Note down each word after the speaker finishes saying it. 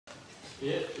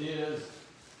It is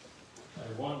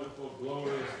a wonderful,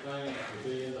 glorious thing to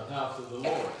be in the house of the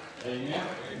Lord. Amen?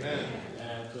 Amen.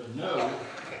 And to know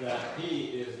that He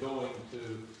is going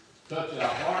to touch our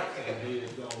hearts, and He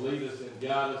is going to lead us and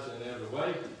guide us in every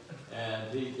way.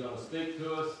 And He's going to speak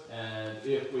to us. And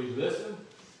if we listen,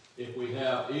 if we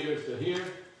have ears to hear,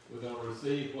 we're going to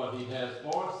receive what He has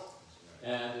for us.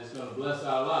 And it's going to bless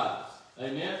our lives.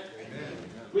 Amen? Amen.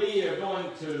 We are going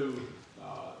to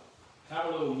have a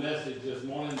little message this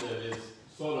morning that is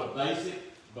sort of basic,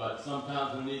 but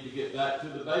sometimes we need to get back to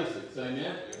the basics.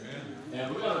 Amen? Amen.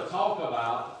 And we're going to talk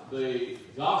about the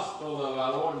gospel of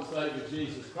our Lord and Savior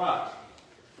Jesus Christ.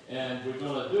 And we're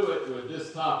going to do it with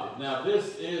this topic. Now,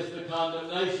 this is the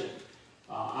condemnation.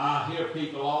 I hear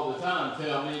people all the time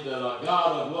tell me that a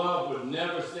God of love would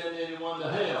never send anyone to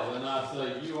hell. And I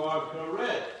say, you are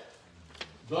correct.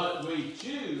 But we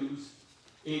choose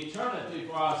eternity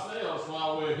for ourselves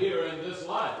while we're here in this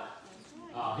life.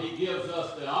 He gives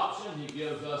us the option. He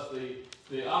gives us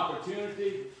the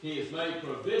opportunity. He has made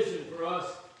provision for us.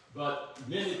 But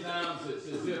many times it's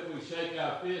as if we shake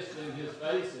our fist in His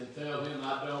face and tell Him,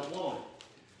 I don't want it.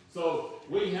 So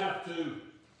we have to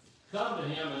come to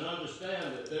Him and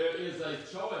understand that there is a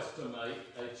choice to make,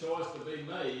 a choice to be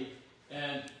made,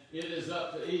 and it is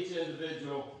up to each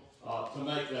individual to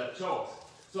make that choice.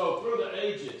 So through the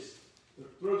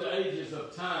ages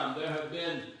of time, there have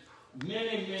been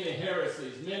many, many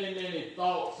heresies, many, many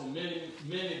thoughts, and many,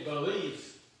 many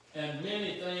beliefs, and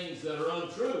many things that are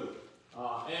untrue.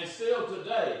 And still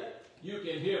today, you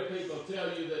can hear people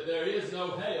tell you that there is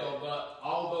no hell, but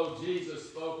although Jesus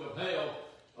spoke of hell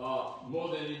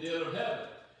more than He did of heaven.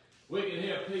 We can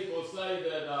hear people say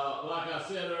that, like I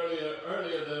said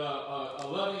earlier that a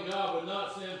loving God would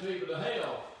not send people to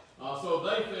hell. So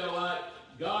they feel like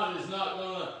God is not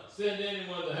going to send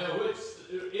anyone to hell, which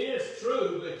is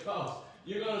true because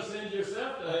you're going to send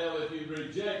yourself to hell if you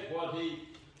reject what He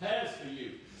has for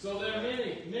you. So there are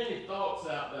many, many thoughts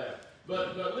out there.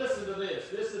 But listen to this.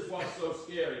 This is what's so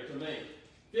scary to me.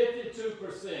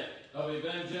 52% of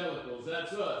evangelicals,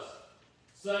 that's us,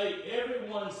 say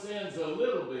everyone sins a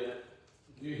little bit.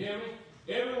 Do you hear me?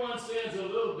 Everyone sins a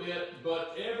little bit,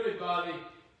 but everybody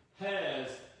has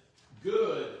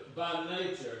good by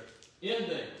nature in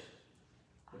them.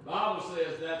 The Bible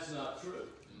says that's not true.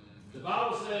 The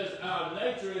Bible says our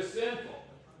nature is sinful.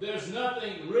 There's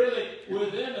nothing really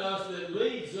within us that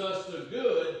leads us to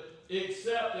good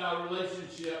except our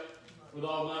relationship with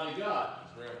Almighty God.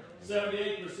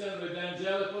 78% of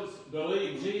evangelicals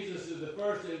believe Jesus is the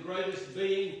first and greatest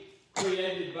being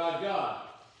created by God.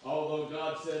 Although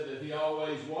God said that He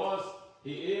always was,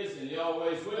 He is, and He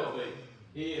always will be.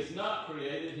 He is not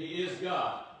created, He is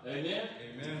God. Amen?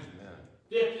 Amen.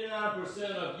 59%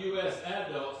 of U.S.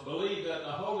 adults believe that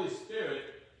the Holy Spirit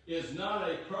is not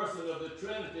a person of the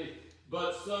Trinity,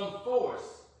 but some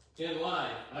force in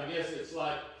life. I guess it's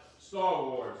like Star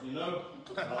Wars, you know.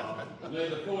 May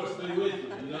the force be with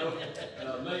you, you know.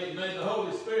 May the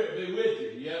Holy Spirit be with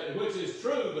you, yeah, which is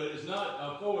true, but it's not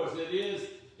a force. It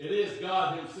is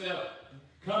God Himself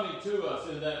coming to us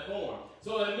in that form.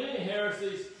 So there are many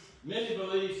heresies, many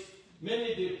beliefs,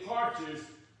 many departures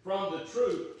from the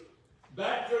truth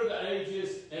back through the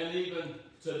ages and even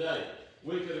today.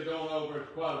 We could have gone over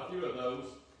quite a few of those,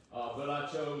 but I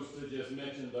chose to just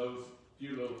mention those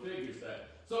few little figures there.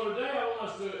 So today I want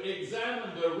us to examine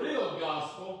the real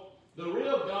gospel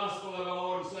of our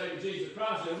Lord and Savior Jesus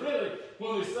Christ. And really,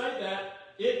 when we say that,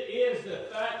 it is the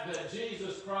fact that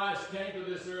Jesus Christ came to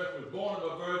this earth, was born of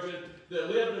a virgin, that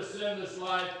lived a sinless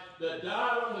life, that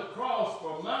died on the cross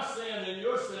for my sin and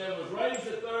your sin, was raised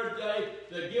the third day,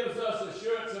 that gives us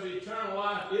assurance of eternal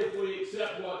life if we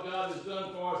accept what God has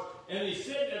done for us. And He's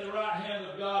sitting at the right hand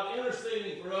of God,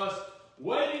 interceding for us,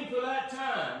 waiting for that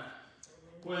time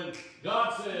when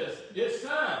God says, it's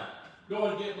time. Go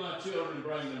and get my children and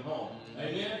bring them home.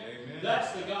 Amen? Amen.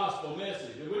 That's the gospel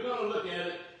message. And we're going to look at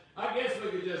it. I guess we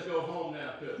could just go home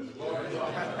now, couldn't we?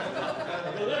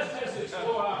 But let's just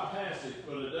explore our passage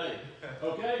for today.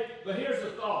 Okay? But here's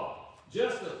a thought.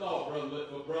 Just a thought, Brother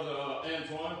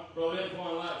Antoine. Brother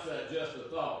Antoine likes that, just a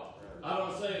thought. I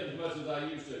don't say it as much as I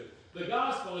used to. The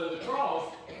gospel and the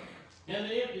cross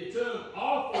and the empty tomb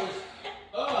offers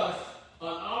us an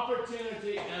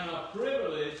opportunity and a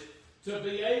privilege to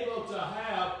be able to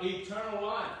have eternal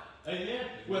life. Amen?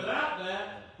 Without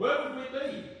that, where would we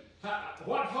be?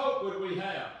 What hope would we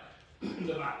have?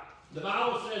 The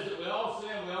Bible says that we all sin,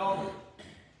 we all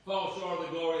fall short of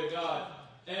the glory of God.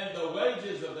 And the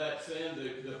wages of that sin,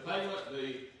 the payment,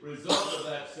 the result of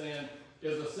that sin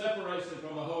is a separation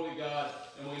from a holy God.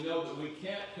 And we know that we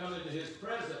can't come into His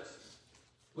presence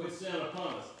with sin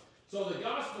upon us. So the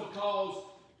gospel calls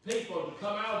people to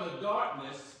come out of the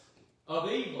darkness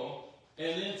of evil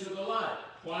and into the light.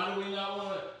 Why do we not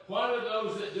want to? Why do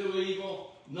those that do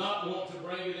evil not want to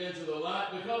bring it into the light?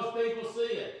 Because people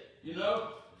see it. You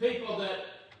know, people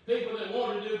that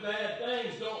want to do bad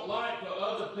things don't like for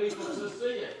other people to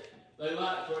see it. They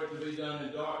like for it to be done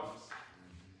in darkness.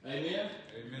 Amen?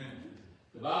 Amen.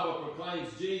 The Bible proclaims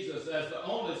Jesus as the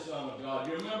only Son of God.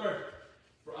 You remember,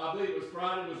 I believe it was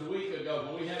Friday, it was a week ago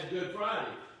when we had Good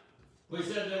Friday. We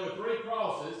said there were 3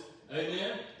 crosses.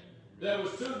 Amen? There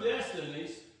was 2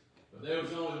 destinies, but there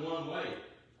was only one way.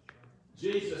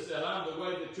 Jesus said, I'm the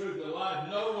way, the truth, and the life.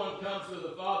 No one comes to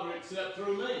the Father except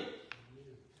through me.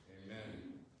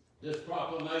 Amen. This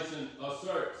proclamation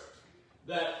asserts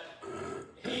that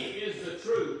he is the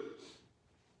truth,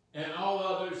 and all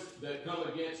others that come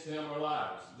against him are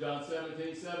liars. John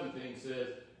 17:17 says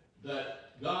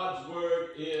that God's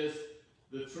word is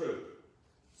the truth.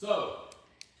 So,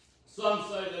 some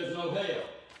say there's no hell.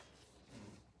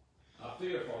 I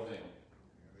fear for them.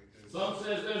 Some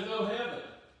says there's no heaven.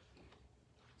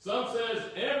 Some says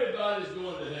everybody's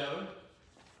going to heaven.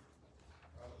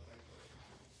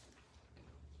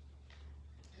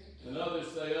 And others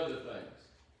say other things.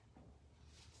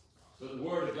 But the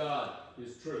Word of God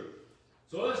is true.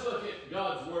 So let's look at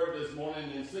God's Word this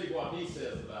morning and see what He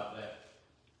says about that.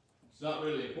 It's not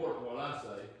really important what I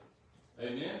say.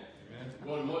 Amen? Amen.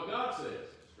 According to what God says.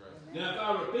 That's right. Now, if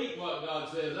I repeat what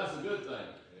God says, that's a good thing.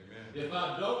 Amen. If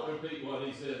I don't repeat what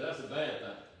He says, that's a bad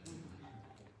thing.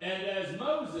 And as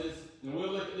Moses, and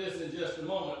we'll look at this in just a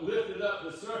moment, lifted up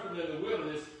the serpent in the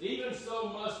wilderness, even so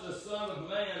must the Son of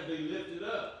Man be lifted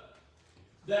up.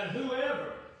 That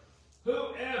whoever,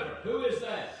 who is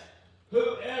that?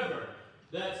 Whoever,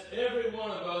 that's every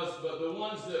one of us, but the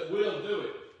ones that will do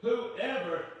it.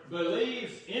 Whoever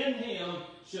believes in him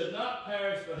should not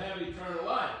perish but have eternal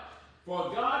life.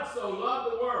 For God so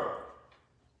loved the world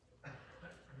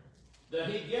that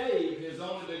he gave his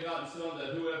only begotten Son,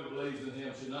 that whoever believes in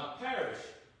him should not perish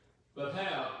but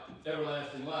have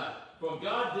everlasting life. For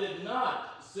God did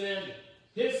not send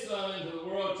his Son into the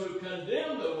world to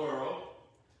condemn the world,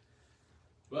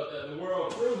 but that the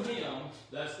world through him,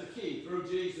 that's the key, through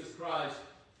Jesus Christ,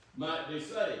 might be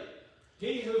saved.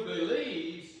 He who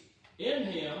believes in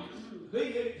him,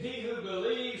 he who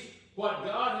believes what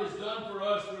God has done for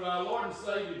us through our Lord and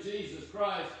Savior Jesus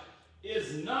Christ,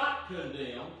 is not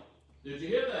condemned. Did you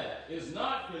hear that? Is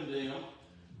not condemned.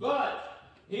 But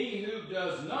he who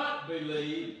does not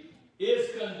believe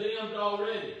is condemned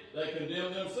already. They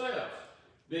condemn themselves,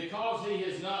 because he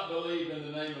has not believed in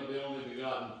the name of the only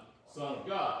begotten Son of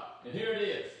God. And here it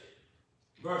is,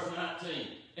 verse 19.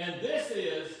 And this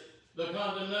is the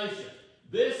condemnation.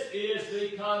 This is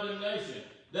the condemnation,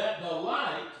 that the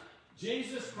light,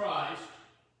 Jesus Christ,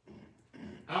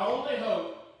 our only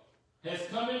hope, has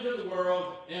come into the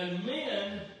world, and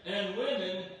men and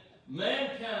women,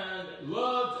 mankind,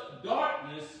 loved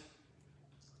darkness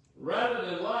rather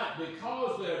than light,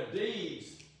 because their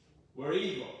deeds were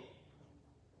evil.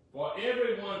 For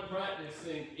everyone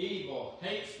practicing evil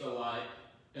hates the light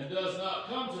and does not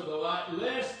come to the light,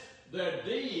 lest their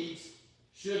deeds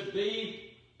should be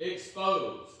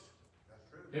exposed. That's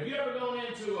true. Have you ever gone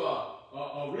into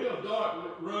a real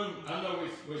dark room? I know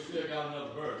we still got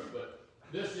another verse, but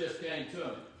this just came to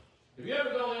me. Have you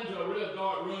ever gone into a real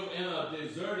dark room in a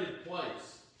deserted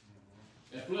place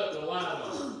and flipped the light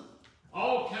on?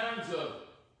 All kinds of,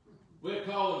 we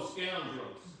call them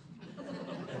scoundrels.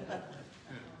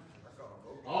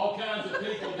 All kinds of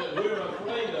people that we're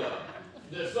afraid of,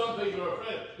 that some people are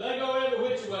afraid of. They go every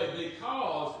which way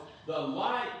because the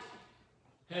light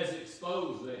has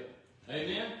exposed them. Amen?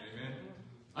 Amen.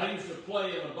 I used to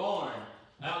play in a barn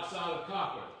outside of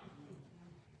Cochran.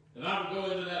 And I would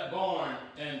go into that barn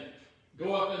and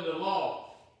go up in the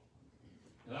loft.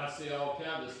 And I see all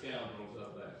kinds of scoundrels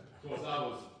up there. Of course, I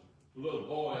was a little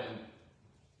boy and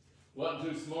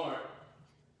wasn't too smart.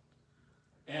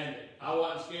 And I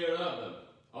wasn't scared of them,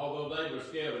 although they were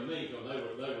scared of me because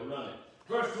they were running.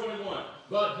 Verse 21,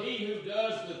 but he who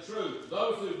does the truth,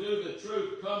 those who do the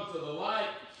truth come to the light,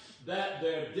 that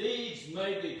their deeds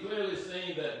may be clearly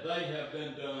seen that they have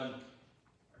been done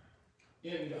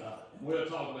in God. We'll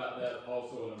talk about that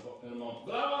also in a moment.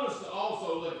 But I want us to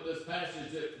also look at this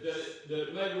passage that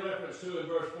it made reference to in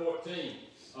verse 14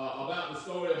 about the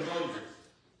story of Moses.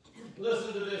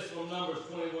 Listen to this from Numbers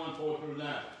 21, 4 through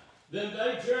 9. Then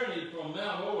they journeyed from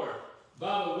Mount Hor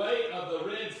by the way of the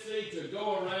Red Sea to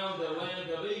go around the land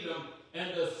of Edom,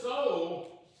 and the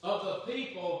soul of the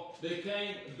people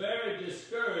became very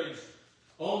discouraged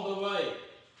on the way.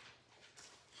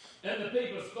 And the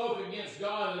people spoke against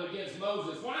God and against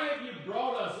Moses. Why have you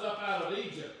brought us up out of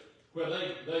Egypt, where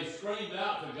they screamed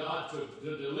out to God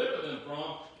to deliver them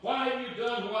from? Why have you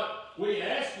done what we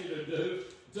asked you to do,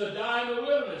 to die in the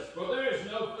wilderness? For there is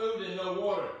no food and no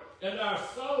water, and our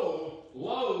soul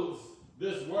loathes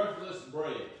this worthless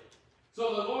bread.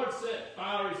 So the Lord sent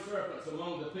fiery serpents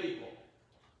among the people.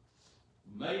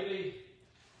 Maybe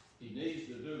he needs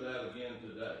to do that again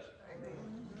today.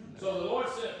 So the Lord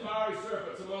sent fiery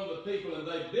serpents among the people, and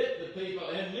they bit the people,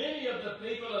 and many of the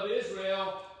people of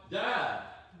Israel died.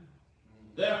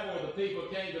 Therefore the people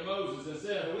came to Moses and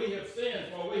said, we have sinned,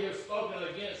 for we have spoken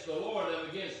against the Lord and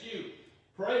against you.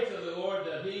 Pray to the Lord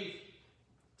that he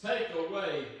take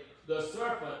away the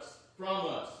serpents from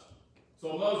us.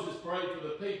 So Moses prayed for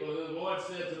the people, and the Lord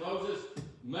said to Moses,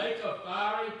 make a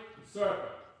fiery serpent,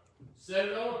 set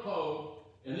it on a pole,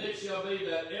 and it shall be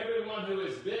that everyone who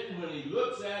is bitten, when he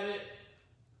looks at it,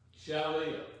 shall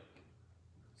live.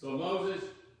 So Moses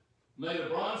made a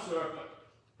bronze serpent,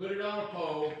 put it on a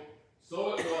pole.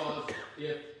 So it was,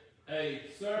 if a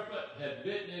serpent had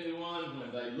bitten anyone,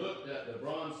 when they looked at the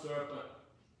bronze serpent,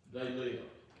 they lived.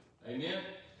 Amen?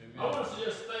 Amen. I want us to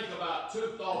just think about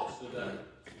two thoughts today.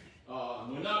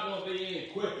 We're not going to be any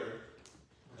quicker.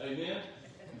 Amen?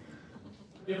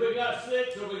 If we got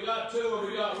 6 or we got 2 or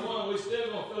we got 1, we're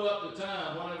still going to fill up the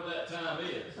time, whatever that time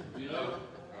is. You know?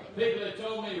 People have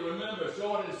told me, remember,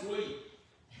 short and sweet.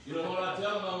 You know what I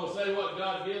tell them? I'm going to say what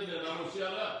God gives me and I'm going to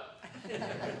shut up.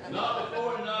 Not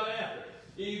before and not after.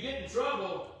 You get in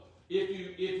trouble if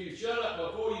you shut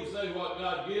up before you say what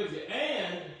God gives you,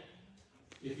 and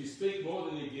if you speak more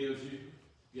than he gives you,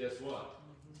 guess what?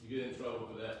 You get in trouble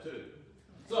for that too.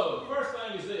 So the first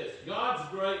thing is this: God's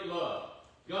great love.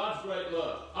 God's great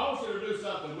love. I want you to do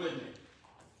something with me.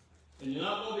 And you're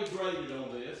not going to be graded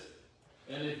on this.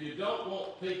 And if you don't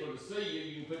want people to see you,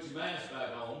 you can put your mask back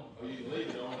on, or you can leave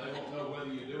it on. They won't know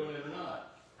whether you're doing it or not.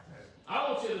 I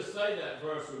want you to say that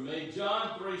verse with me,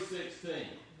 John 3:16.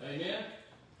 Amen?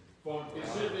 For it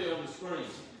should be on the screen.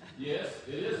 Yes,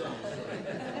 it is on the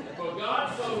screen. For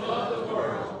God so loved the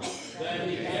world that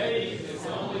he gave his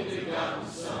only begotten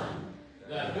Son,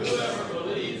 that whoever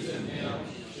believes in him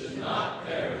should not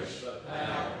perish but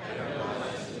have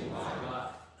everlasting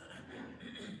life.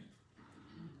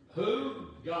 Who?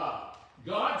 God.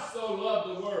 God so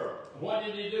loved the world. What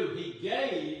did he do? He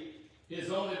gave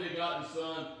his only begotten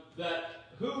Son, that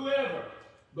whoever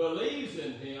believes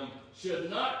in him should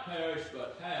not perish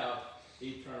but have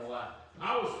eternal life.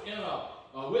 I was in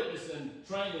a witnessing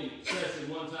training session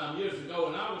one time years ago,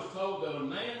 and I was told that a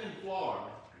man in Florida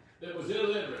that was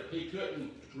illiterate, he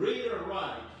couldn't read or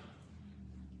write,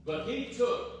 but he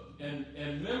took and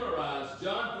memorized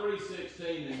John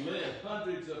 3:16 and led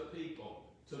hundreds of people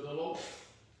to the Lord.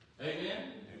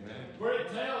 Amen? Amen. Where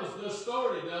it tells the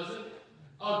story, doesn't it?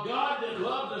 A God that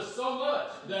loved us so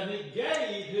much that he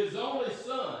gave his only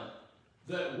Son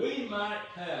that we might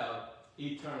have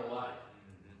eternal life.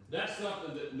 That's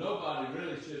something that nobody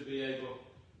really should be able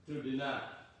to deny.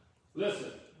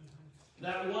 Listen,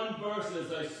 that one verse is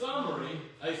a summary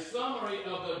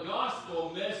of the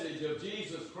gospel message of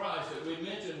Jesus Christ that we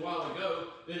mentioned a while ago,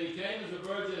 that he came as a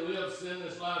virgin, lived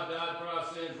sinless life, died for our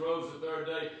sins, rose the third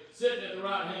day, sitting at the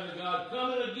right hand of God,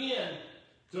 coming again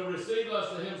to receive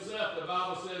us to himself. The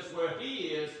Bible says, where he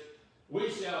is, we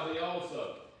shall be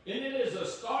also. And it is a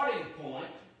starting point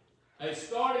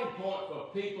for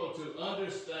people to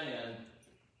understand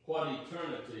what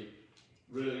eternity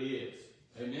really is.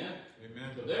 Amen? Amen.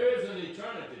 So there is an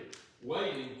eternity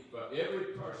waiting for every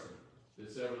person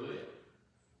that's ever lived.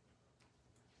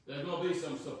 There's going to be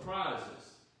some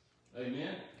surprises. Amen?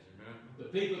 Amen. The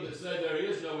people that say there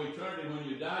is no eternity, when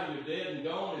you die, you're dead and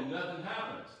gone and nothing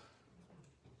happens.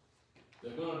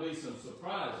 There are going to be some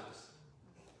surprises.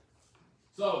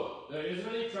 So, there is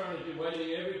an eternity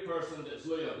waiting every person that's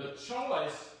lived. The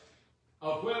choice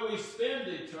of where we spend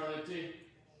eternity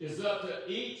is up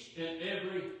to each and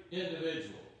every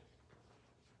individual.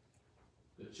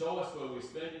 The choice where we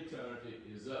spend eternity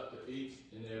is up to each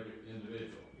and every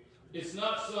individual. It's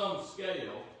not some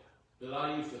scale that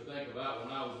I used to think about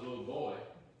when I was a little boy,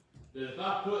 that if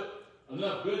I put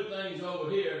enough good things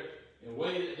over here and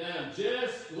weighed it down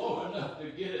just low enough to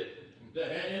get it.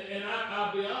 And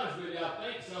I'll be honest with you, I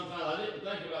think sometimes, I didn't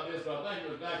think about this, but I think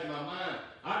it was back in my mind,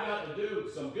 I got to do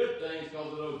some good things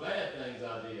because of those bad things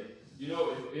I did. You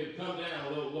know, it come down a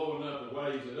little low enough to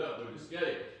raise it up with the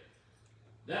scale.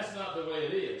 That's not the way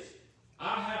it is.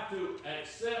 I have to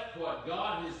accept what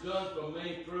God has done for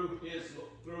me through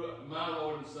my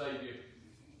Lord and Savior,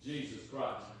 Jesus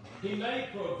Christ. He made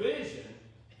provision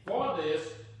for this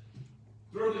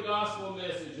through the gospel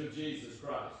message of Jesus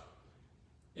Christ.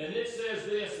 And it says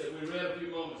this that we read a few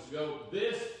moments ago.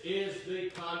 This is the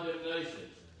condemnation.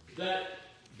 That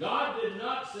God did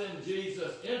not send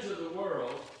Jesus into the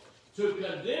world to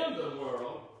condemn the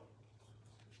world,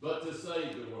 but to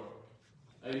save the world.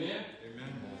 Amen?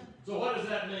 Amen. So what does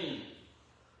that mean,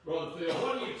 Brother Phil?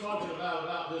 What are you talking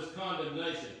about this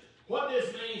condemnation? What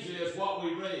this means is what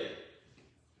we read.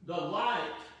 The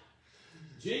light,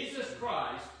 Jesus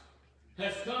Christ,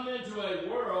 has come into a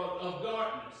world of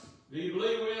darkness. Do you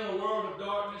believe we're in a world of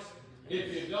darkness?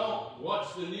 If you don't,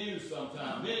 watch the news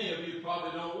sometime. Many of you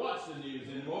probably don't watch the news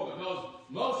anymore because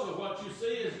most of what you see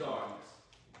is darkness.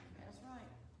 That's right.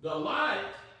 The light,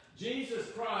 Jesus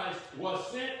Christ,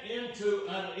 was sent into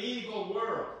an evil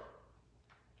world.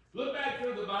 Look back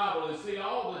through the Bible and see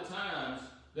all the times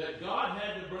that God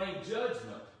had to bring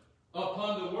judgment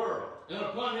upon the world and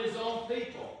upon his own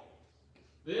people,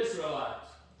 the Israelites.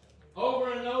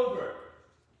 Over and over,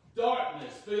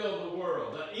 darkness filled the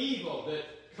world, the evil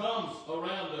that comes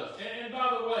around us. And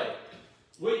by the way,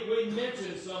 we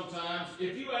mention sometimes,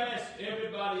 if you ask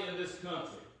everybody in this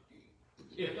country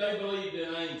if they believed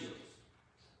in angels,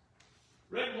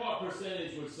 reckon what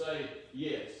percentage would say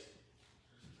yes?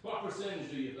 What percentage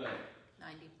do you think?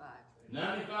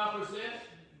 95. 95%?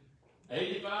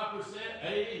 85%?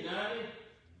 80? 90?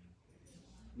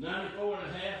 94 and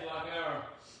a half like our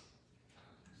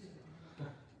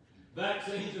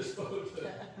vaccines are supposed to.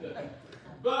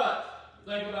 But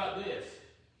think about this.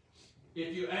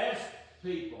 If you ask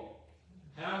people,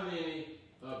 how many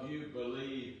of you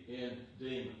believe in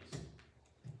demons?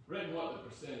 Reckon what the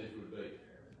percentage would be.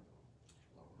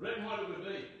 Reckon what it would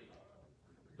be.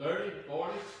 30,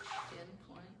 40?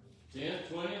 10,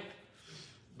 20. 10, 20?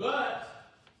 But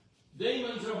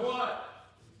demons are what?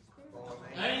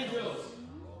 Angels.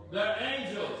 They're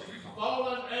angels.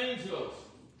 Fallen angels.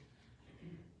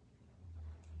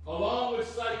 Along with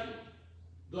Satan,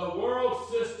 the world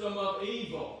system of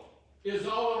evil is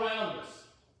all around us.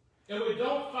 And we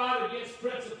don't fight against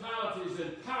principalities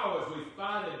and powers. We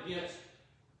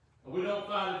don't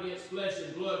fight against flesh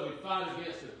and blood. We fight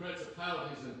against the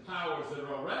principalities and powers that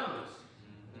are around us.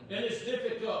 And it's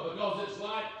difficult because it's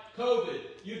like COVID.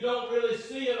 You don't really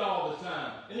see it all the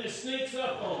time. And it sneaks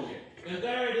up on you. And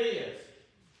there it is.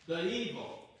 The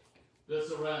evil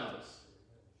that's around us.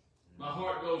 My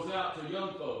heart goes out to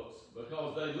young folks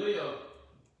because they live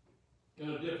in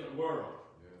a different world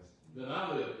than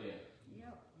I lived in.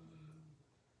 Yep.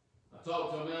 I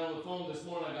talked to a man on the phone this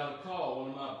morning. I got a call. One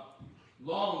of my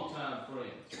longtime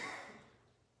friends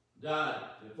died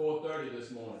at 4:30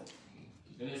 this morning.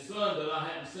 And his son that I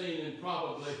hadn't seen in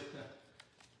probably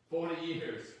 40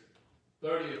 years,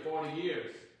 30 or 40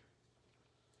 years,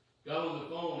 got on the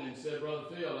phone and said,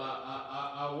 Brother Phil,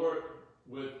 I work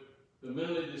with the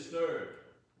mentally disturbed.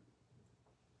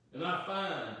 And I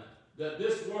find that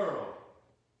this world,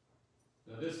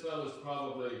 now this fellow's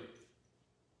probably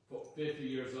 50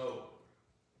 years old.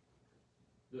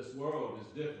 This world is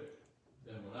different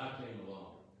than when I came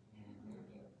along.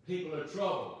 People are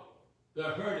troubled.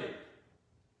 They're hurting.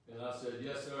 And I said,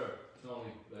 yes, sir,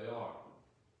 Tony, they are.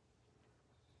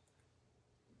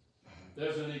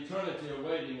 There's an eternity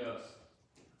awaiting us.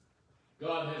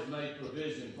 God has made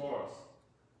provision for us.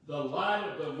 The light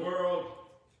of the world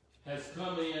has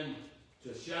come in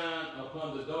to shine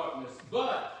upon the darkness,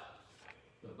 but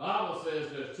the Bible says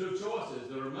there's two choices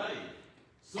that are made.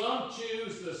 Some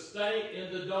choose to stay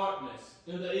in the darkness,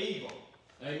 in the evil.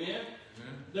 Amen? Amen?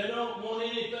 They don't want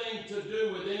anything to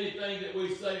do with anything that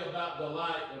we say about the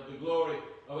light of the glory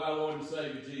of our Lord and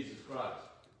Savior Jesus Christ.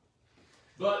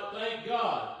 But thank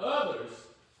God, others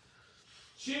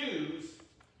choose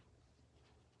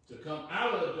to come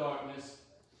out of the darkness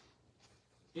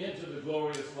into the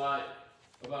glorious light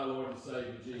of our Lord and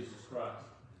Savior Jesus Christ.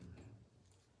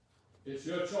 It's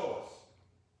your choice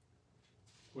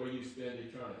where you spend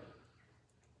eternity.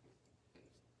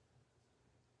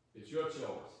 It's your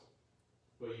choice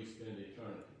where you spend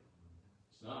eternity.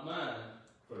 It's not mine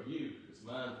for you, it's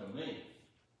mine for me.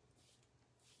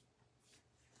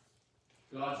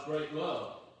 God's great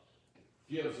love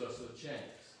gives us a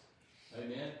chance.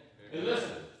 Amen? And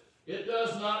listen, it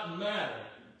does not matter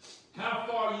how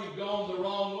far you've gone the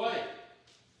wrong way.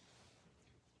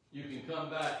 You can come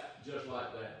back just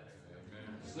like that.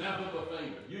 Amen. Snap of a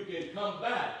finger. You can come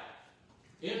back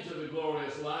into the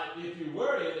glorious light if you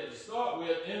were in it to start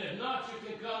with, and if not, you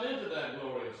can come into that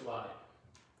glorious light.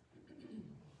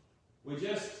 We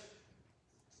just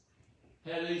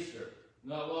had Easter.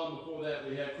 Not long before that,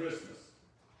 we had Christmas.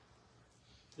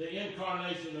 The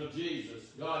incarnation of Jesus,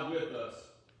 God with us,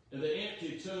 and the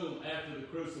empty tomb after the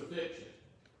crucifixion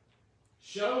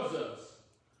shows us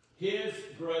His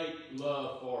great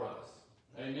love for us.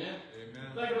 Amen?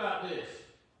 Amen. Think about this.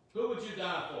 Who would you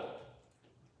die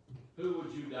for? Who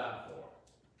would you die for?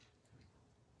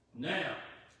 Now,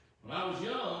 when I was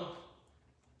young,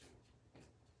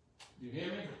 you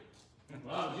hear me?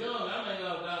 When I was young, I may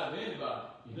not have died of anybody,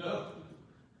 you know?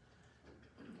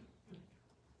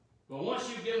 But once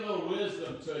you get a little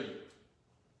wisdom to you,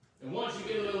 and once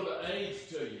you get a little bit of age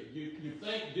to you, you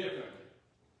think differently.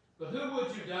 But who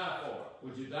would you die for?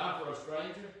 Would you die for a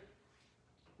stranger?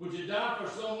 Would you die for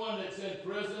someone that's in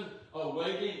prison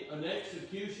awaiting an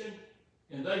execution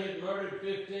and they had murdered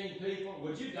 15 people?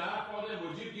 Would you die for them?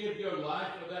 Would you give your life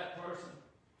for that person?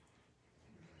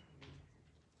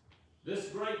 This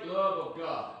great love of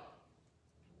God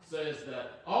says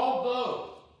that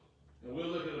although, and we'll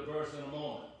look at a verse in a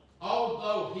moment,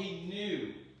 although he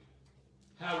knew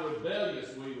how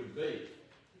rebellious we would be,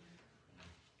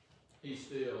 he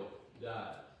still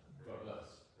died for us.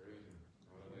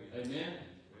 Amen?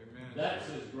 Amen. That's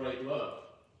his great love.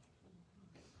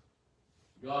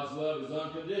 God's love is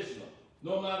unconditional.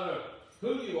 No matter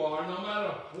who you are, no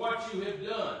matter what you have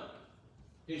done,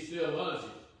 he still loves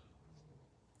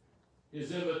you.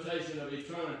 His invitation of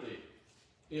eternity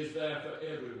is there for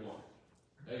everyone.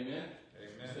 Amen? Amen.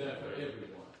 It's there for everyone.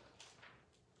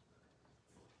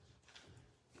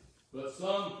 But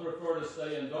some prefer to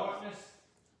stay in darkness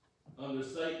under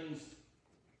Satan's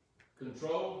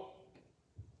control.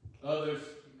 Others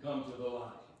come to the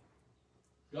light.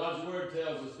 God's word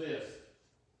tells us this.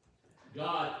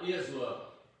 God is love.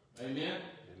 Amen?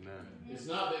 Amen. It's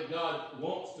not that God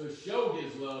wants to show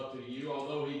his love to you,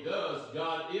 although he does.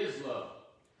 God is love.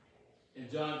 In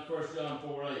 1 John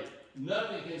 4:8,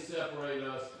 nothing can separate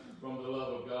us from the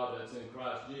love of God that's in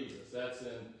Christ Jesus. That's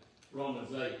in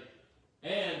Romans 8.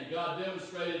 And God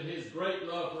demonstrated his great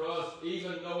love for us,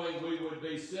 even knowing we would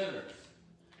be sinners,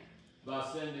 by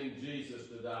sending Jesus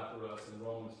to die for us in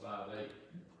Romans 5:8.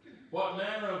 What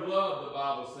manner of love, the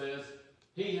Bible says,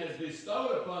 he has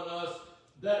bestowed upon us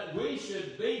that we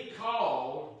should be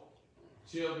called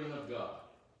children of God.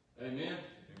 Amen?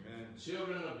 Amen.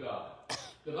 Children of God.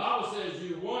 The Bible says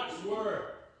you once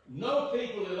were no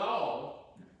people at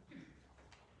all,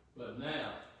 but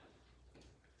now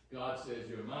God says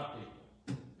you're my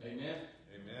people. Amen?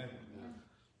 Amen.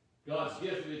 God's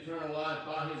gift of eternal life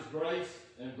by his grace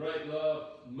and great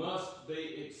love must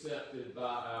be accepted by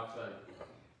our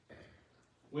faith.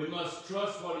 We must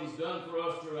trust what he's done for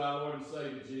us through our Lord and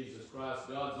Savior Jesus Christ.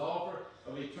 God's offer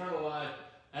of eternal life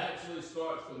actually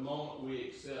starts the moment we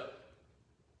accept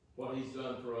what he's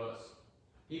done for us.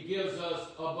 He gives us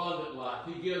abundant life.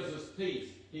 He gives us peace.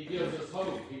 He gives us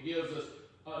hope. He gives us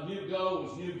new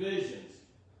goals, new visions,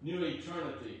 new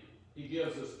eternity. He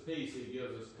gives us peace. He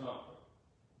gives us comfort.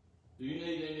 Do you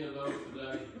need any of those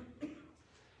today?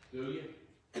 Do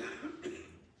you?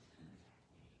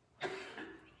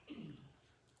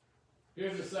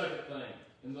 Here's the second thing,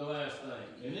 and the last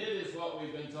thing, and it is what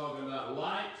we've been talking about,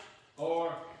 light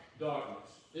or darkness.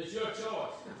 It's your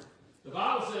choice. The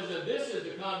Bible says that this is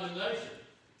the condemnation.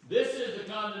 This is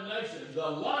the condemnation. The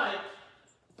light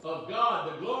of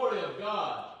God, the glory of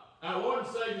God, our Lord and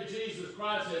Savior Jesus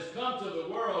Christ has come to the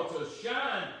world to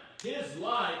shine his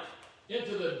light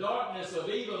into the darkness of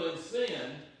evil and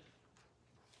sin,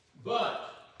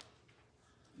 but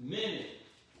many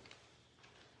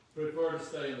prefer to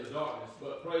stay in the darkness.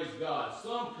 But praise God,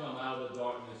 some come out of the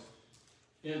darkness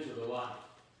into the light.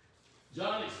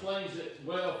 John explains it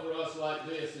well for us like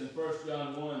this in 1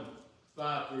 John 1,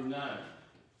 5 through 9.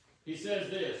 He says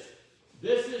this,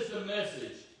 "This is the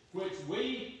message which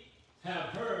we have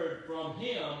heard from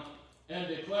him and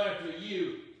declare to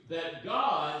you, that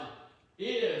God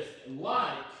is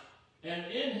light,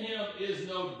 and in him is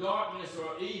no darkness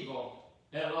or evil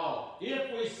at all.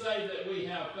 If we say that we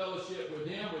have fellowship with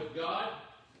him, with God,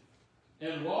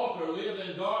 and walk or live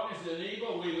in darkness and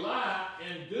evil, we lie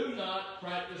and do not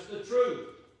practice the truth.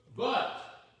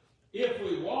 But if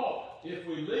we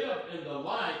live in the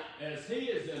light as he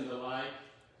is in the light,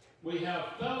 we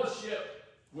have fellowship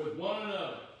with one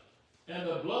another. And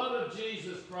the blood of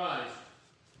Jesus Christ,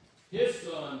 his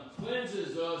Son,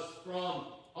 cleanses us from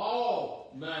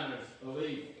all manners of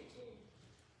evil.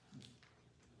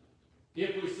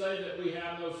 If we say that we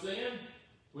have no sin,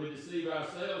 we deceive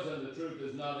ourselves and the truth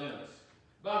is not in us."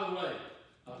 By the way,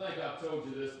 I think I've told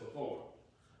you this before,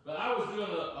 but I was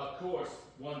doing a course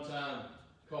one time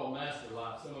called Master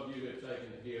Life. Some of you have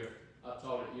taken it here. I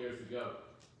taught it years ago.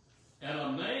 And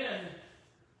a man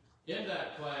in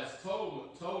that class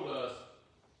told us,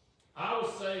 I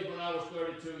was saved when I was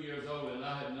 32 years old, and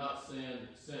I have not sinned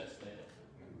since then.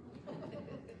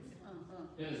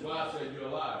 And his wife said, "You're a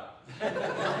liar." And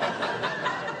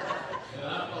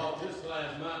I thought this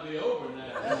class might be over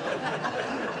now.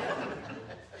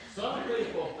 Some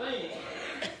people think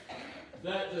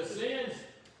that the sins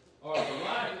or the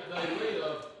life that they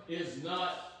live is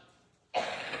not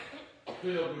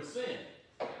filled with sin.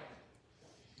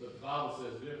 But the Bible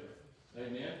says different.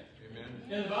 Amen? Amen.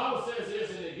 And the Bible says this,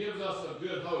 and it gives us a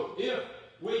good hope. If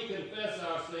we confess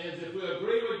our sins, if we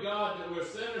agree with God that we're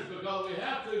sinners because we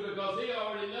have to, because He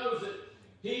already knows it,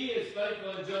 He is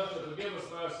faithful and just to forgive us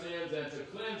of our sins and to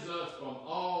cleanse us from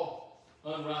all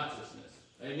unrighteousness.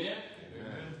 Amen?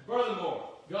 Amen. Furthermore,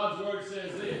 God's Word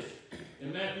says this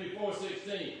in Matthew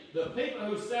 4:16, the people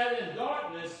who sat in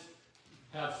darkness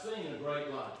have seen a great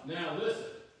light. Now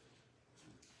listen,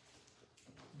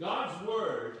 God's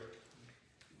Word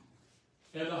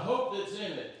and the hope that's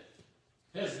in it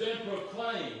has been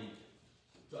proclaimed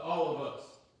to all of us.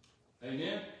 Amen?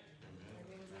 Amen.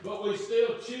 But we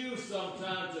still choose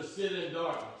sometimes to sit in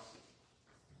darkness.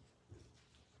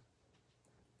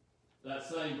 That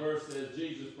same verse says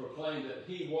Jesus proclaimed that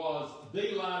He was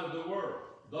the light of the world,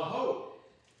 the hope.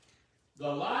 The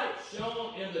light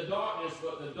shone in the darkness,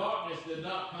 but the darkness did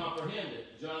not comprehend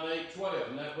it. John 8:12.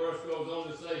 And that verse goes on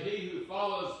to say, he who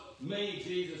follows me,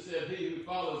 Jesus said, he who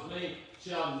follows me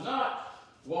shall not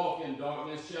walk in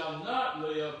darkness, shall not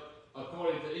live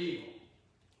according to evil.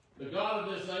 The God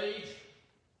of this age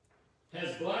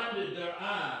has blinded their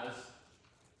eyes,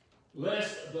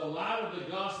 lest the light of the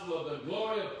gospel of the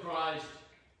glory of Christ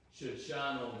should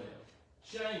shine on them.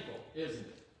 Shameful, isn't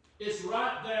it? It's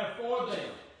right there for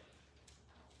them.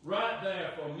 Right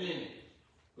there for many.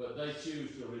 But they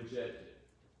choose to reject it.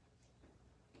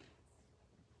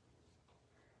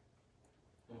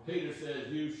 And Peter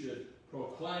says you should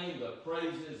proclaim the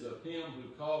praises of Him who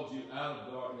called you out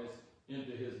of darkness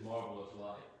into His marvelous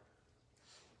light.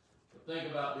 But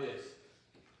think about this.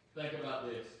 Think about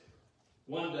this.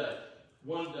 One day,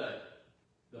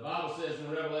 the Bible says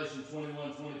in Revelation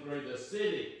 21:23, the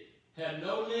city had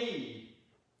no need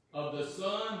of the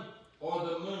sun or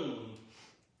the moon,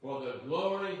 for the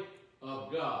glory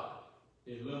of God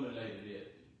illuminated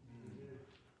it.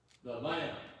 The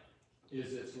Lamb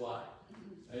is its light.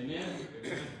 Amen?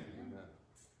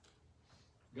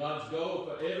 God's goal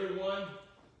for everyone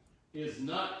is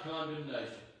not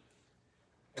condemnation,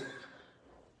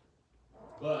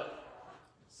 but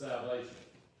salvation.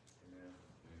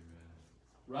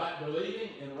 Right believing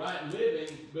and right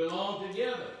living belong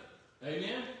together.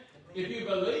 Amen? If you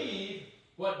believe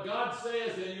what God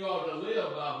says, then you ought to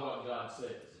live by what God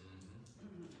says.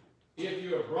 If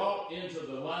you're brought into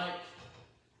the light,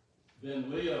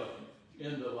 then live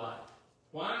in the light.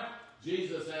 Why?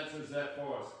 Jesus answers that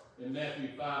for us in Matthew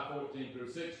 5:14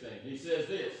 through 16. He says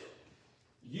this,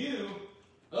 you,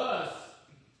 us,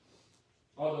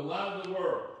 are the light of the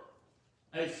world.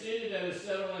 A city that is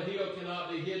set on a hill cannot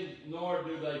be hidden, nor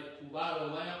do they light a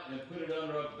lamp and put it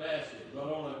under a basket, but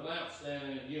on a lampstand,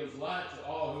 and it gives light to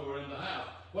all who are in the house.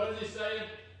 What is he saying?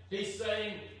 He's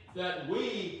saying that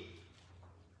we,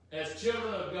 as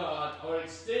children of God, are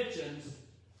extensions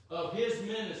of His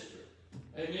ministry.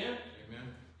 Amen?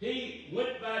 Amen. He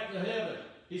went back to heaven.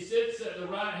 He sits at the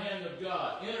right hand of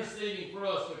God, interceding for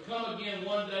us to come again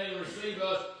one day and receive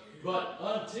us. But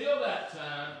until that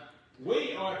time,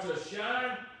 we are to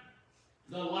shine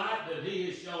the light that He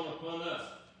has shone upon us.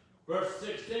 Verse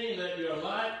 16, let your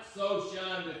light so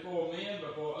shine before men,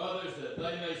 before others, that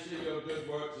they may see your good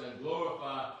works and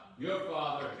glorify your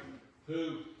Father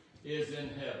who is in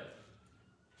heaven.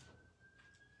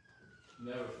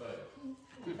 Never fail.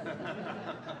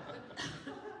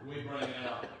 We bring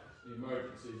out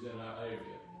emergencies in our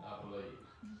area, I believe.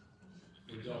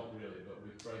 We don't really, but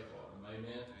we pray for them.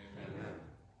 Amen? Amen.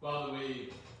 Father, we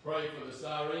pray for the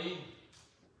siren.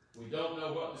 We don't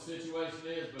know what the situation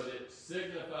is, but it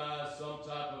signifies some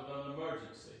type of an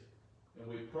emergency. And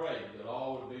we pray that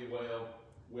all would be well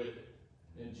with it.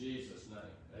 In Jesus'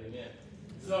 name, amen.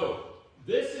 So,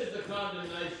 this is the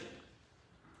condemnation.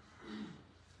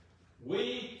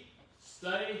 We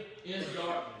stay in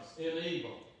darkness, in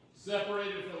evil,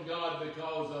 separated from God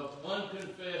because of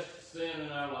unconfessed sin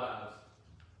in our lives.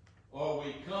 Or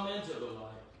we come into the light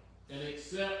and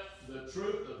accept the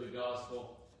truth of the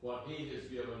gospel, what He has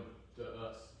given to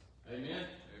us. Amen?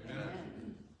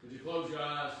 Amen. Could you close your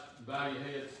eyes and bow your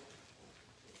heads?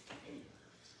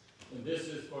 And this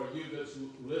is for you that's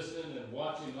listening and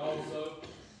watching also.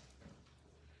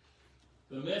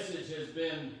 The message has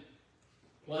been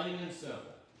plain and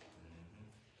simple,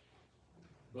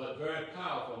 but very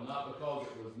powerful, not because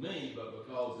it was me, but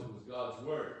because it was God's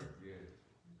Word.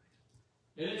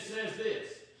 Yeah. And it says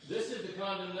this is the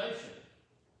condemnation.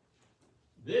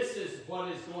 This is what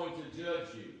is going to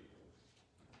judge you.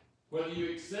 Whether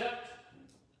you accept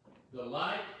the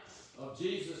light of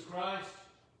Jesus Christ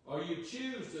or you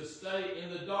choose to stay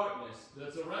in the darkness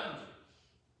that's around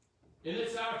you. And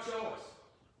it's our choice.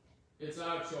 It's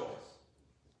our choice.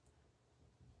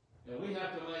 And we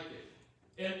have to make it.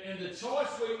 And the choice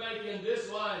we make in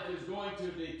this life is going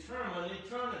to determine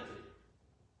eternity.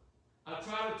 I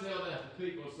try to tell that to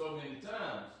people so many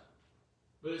times,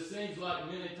 but it seems like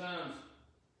many times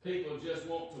people just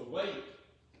want to wait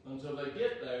until they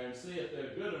get there and see if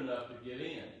they're good enough to get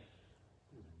in.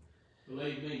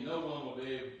 Believe me, no one will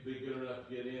be good enough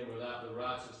to get in without the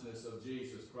righteousness of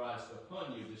Jesus Christ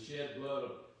upon you, the shed blood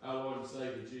of our Lord and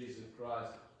Savior Jesus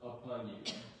Christ upon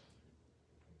you.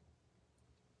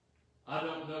 I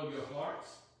don't know your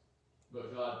hearts,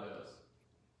 but God does.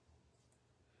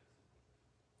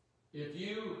 If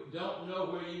you don't know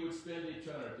where you would spend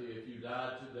eternity if you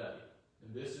died today,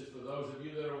 and this is for those of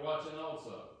you that are watching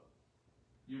also,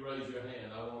 you raise your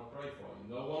hand. I want to pray for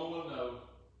you. No one will know.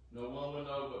 No one will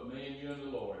know but me and you and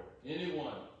the Lord.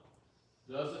 Anyone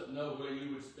doesn't know where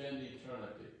you would spend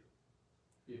eternity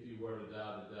if you were to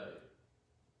die today.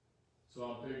 So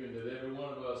I'm figuring that every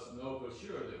one of us know for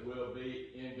sure that we'll be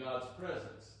in God's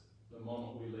presence the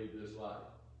moment we leave this life.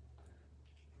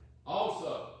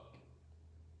 Also,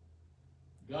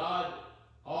 God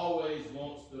always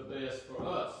wants the best for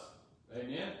us.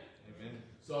 Amen? Amen.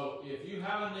 So if you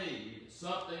have a need,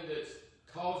 something that's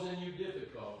causing you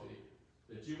difficulty,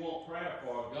 that you want prayer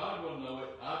for, God will know it.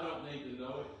 I don't need to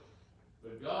know it,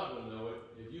 but God will know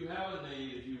it. If you have a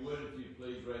need, if you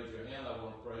please raise your hand, I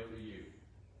want to pray for you.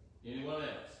 Anyone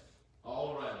else?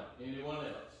 All around. Anyone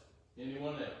else?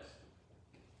 Anyone else?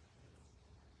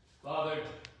 Father,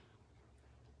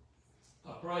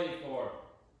 I pray for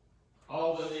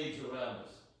all the needs around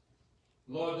us.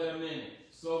 Lord, there are many,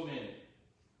 so many.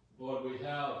 Lord, we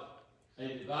have a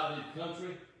divided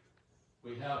country.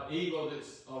 We have evil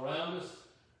that's around us.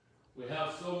 We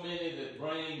have so many that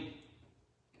bring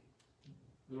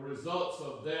the results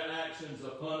of their actions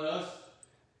upon us.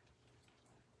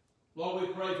 Lord,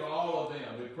 we pray for all of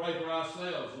them. We pray for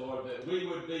ourselves, Lord, that we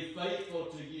would be faithful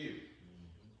to you,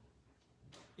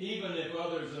 even if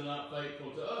others are not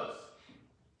faithful to us.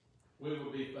 We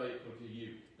will be faithful to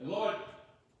you. And Lord,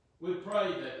 we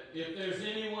pray that if there's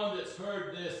anyone that's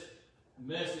heard this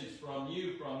message from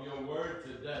you, from your word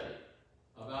today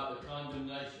about the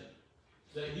condemnation,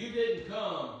 that you didn't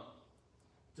come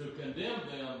to condemn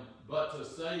them, but to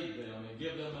save them and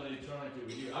give them an eternity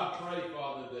with you. I pray,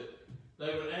 Father, that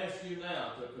they would ask you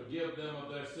now to forgive them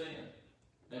of their sin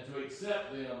and to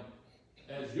accept them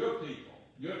as your people,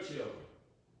 your children.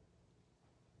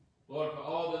 Lord, for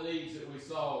all the needs that we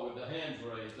saw with the hands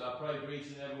raised, I pray for each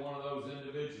and every one of those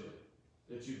individually,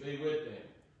 that you be with them,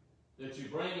 that you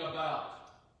bring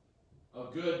about a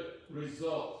good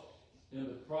result in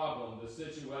the problem, the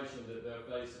situation that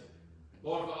they're facing.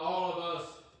 Lord, for all of us,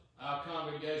 our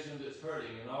congregation that's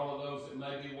hurting, and all of those that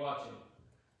may be watching,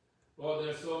 Lord,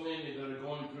 there's so many that are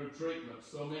going through treatment,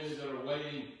 so many that are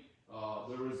waiting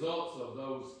the results of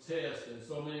those tests, and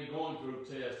so many going through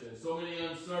tests, and so many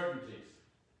uncertainties.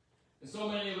 And so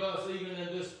many of us, even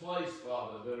in this place,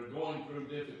 Father, that are going through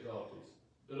difficulties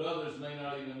that others may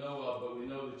not even know of, but we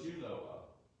know that you know of.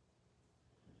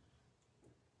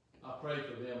 I pray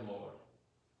for them, Lord.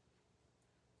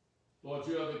 Lord,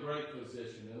 you are the great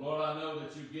physician. And Lord, I know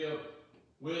that you give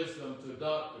wisdom to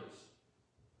doctors,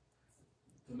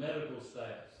 to medical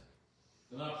staffs.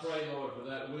 And I pray, Lord, for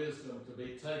that wisdom to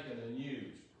be taken and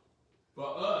used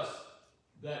for us,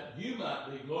 that you might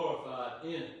be glorified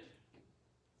in it.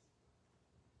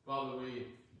 Father, we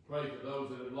pray for those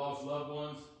that have lost loved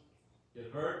ones.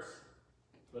 It hurts,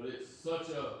 but it's such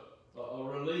a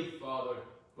relief, Father,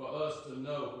 for us to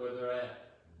know where they're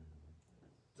at.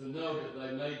 To know that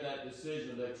they made that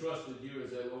decision, they trusted you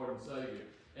as their Lord and Savior,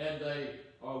 and they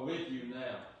are with you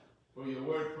now. For your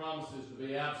word promises to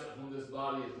be absent from this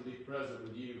body is to be present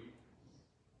with you.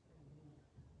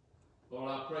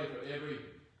 Lord, I pray for every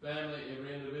family,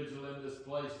 every individual in this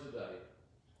place today.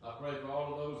 I pray for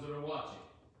all of those that are watching.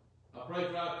 I pray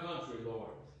for our country,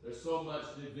 Lord. There's so much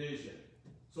division,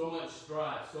 so much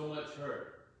strife, so much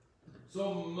hurt,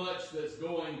 so much that's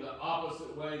going the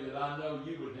opposite way that I know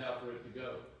you would have for it to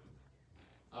go.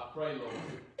 I pray,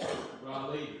 Lord, for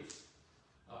our leaders.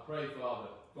 I pray, Father,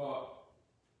 for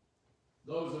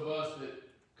those of us that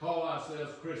call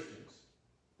ourselves Christians,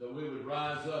 that we would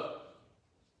rise up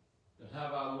and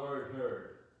have our word heard.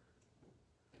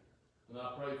 And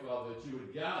I pray, Father, that you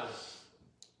would guide us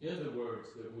in the words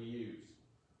that we use.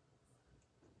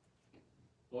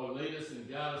 Lord, lead us and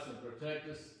guide us and protect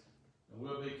us, and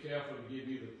we'll be careful to give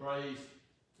you the praise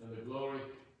and the glory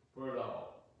for it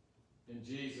all. In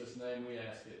Jesus' name we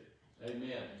ask it.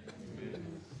 Amen.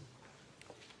 Amen.